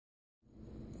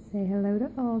Say hello to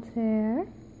Altair.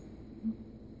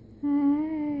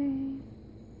 Hi.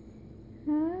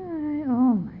 Hi.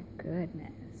 Oh my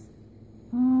goodness.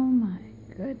 Oh my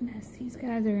goodness. These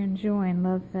guys are enjoying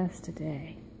Love Fest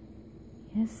today.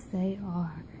 Yes, they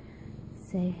are.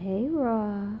 Say hey,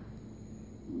 Raw.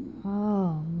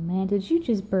 Oh man, did you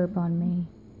just burp on me?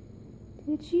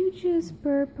 Did you just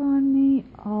burp on me?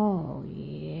 Oh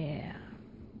yeah.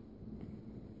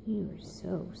 You are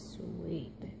so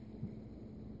sweet.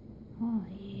 Oh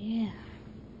yeah.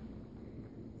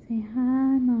 Say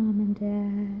hi, Mom and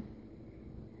Dad.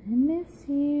 I miss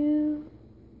you.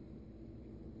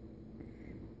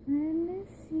 I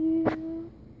miss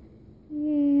you.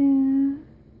 Yeah.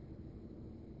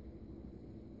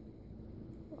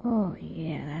 Oh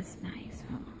yeah, that's nice.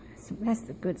 Oh, that's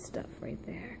the good stuff right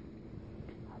there.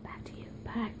 Oh, back to you.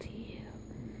 Back to you.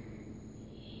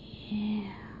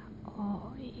 Yeah.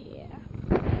 Oh yeah.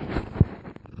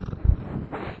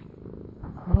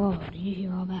 Oh, do you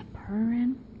hear all that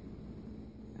purring?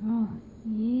 Oh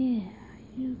yeah.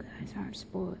 You guys aren't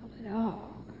spoiled at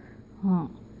all. Huh.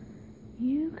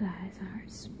 You guys aren't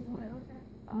spoiled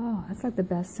at all. That's like the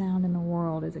best sound in the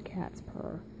world is a cat's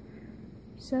purr.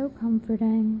 So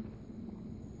comforting.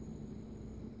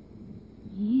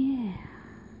 Yeah.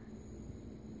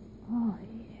 Oh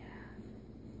yeah.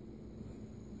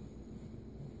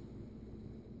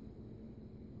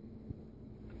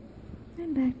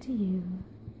 And back to you.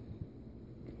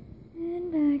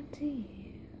 And back to you.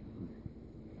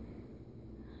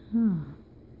 Huh.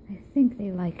 I think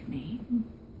they like me.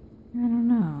 I don't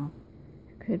know.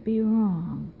 I could be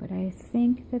wrong, but I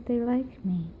think that they like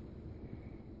me.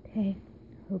 Okay.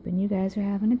 Hoping you guys are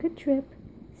having a good trip.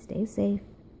 Stay safe.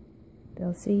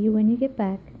 They'll see you when you get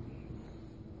back.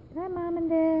 Bye, Mom and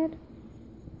Dad.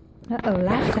 Uh-oh,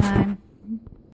 last time.